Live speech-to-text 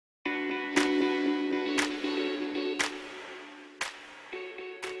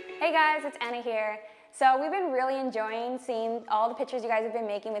Hey guys, it's Anna here. So we've been really enjoying seeing all the pictures you guys have been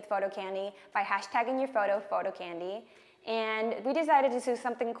making with PhotoCandy by hashtagging your photo PhotoCandy. And we decided to do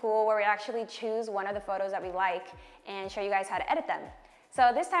something cool where we actually choose one of the photos that we like and show you guys how to edit them. So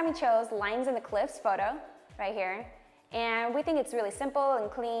this time we chose Lines in the Cliffs photo right here. And we think it's really simple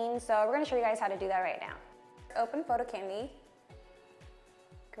and clean, so we're gonna show you guys how to do that right now. Open PhotoCandy,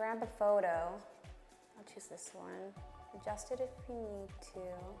 grab the photo. I'll choose this one. Adjust it if you need to.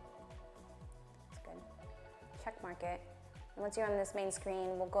 That's good. Check mark it. And once you're on this main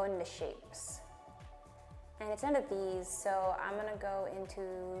screen, we'll go into shapes. And it's none of these, so I'm gonna go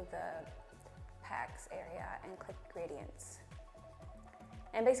into the packs area and click gradients.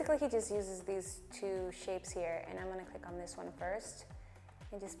 And basically he just uses these two shapes here, and I'm gonna click on this one first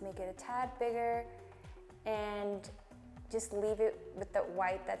and just make it a tad bigger and just leave it with the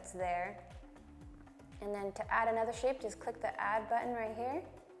white that's there. And then to add another shape, just click the add button right here.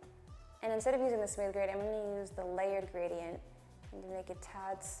 And instead of using the smooth gradient, I'm gonna use the layered gradient and to make it a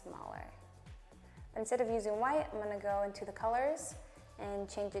tad smaller. But instead of using white, I'm gonna go into the colors and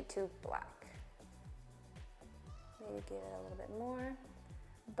change it to black. Maybe give it a little bit more.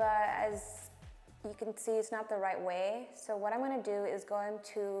 But as you can see, it's not the right way. So what I'm gonna do is go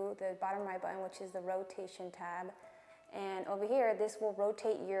into the bottom right button, which is the rotation tab. And over here, this will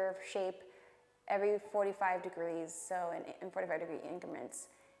rotate your shape every 45 degrees, so in 45-degree increments.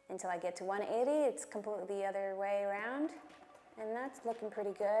 Until I get to 180, it's completely the other way around, and that's looking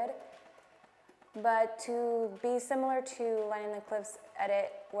pretty good. But to be similar to Line in the Cliffs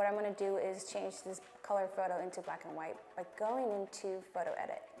edit, what I'm gonna do is change this color photo into black and white by going into Photo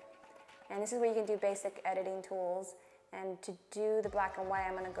Edit. And this is where you can do basic editing tools. And to do the black and white,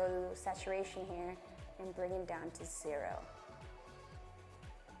 I'm gonna go to saturation here and bring it down to 0.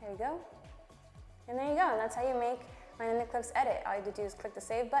 There you go. And there you go, and that's how you make Line in the Cliffs edit. All you have to do is click the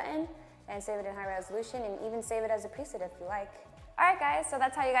save button and save it in high resolution, and even save it as a preset if you like. All right guys, so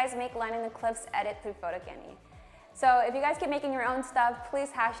that's how you guys make Line in the Cliffs edit through PhotoCandy. So if you guys keep making your own stuff, please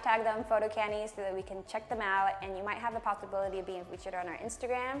hashtag them PhotoCandy so that we can check them out, and you might have the possibility of being featured on our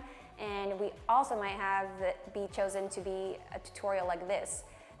Instagram, and we also might be chosen to be a tutorial like this.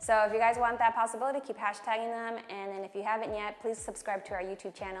 So if you guys want that possibility, keep hashtagging them, and then if you haven't yet, please subscribe to our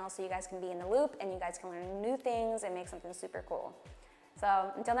YouTube channel so you guys can be in the loop and you guys can learn new things and make something super cool.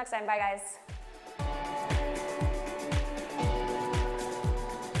 So until next time, bye guys.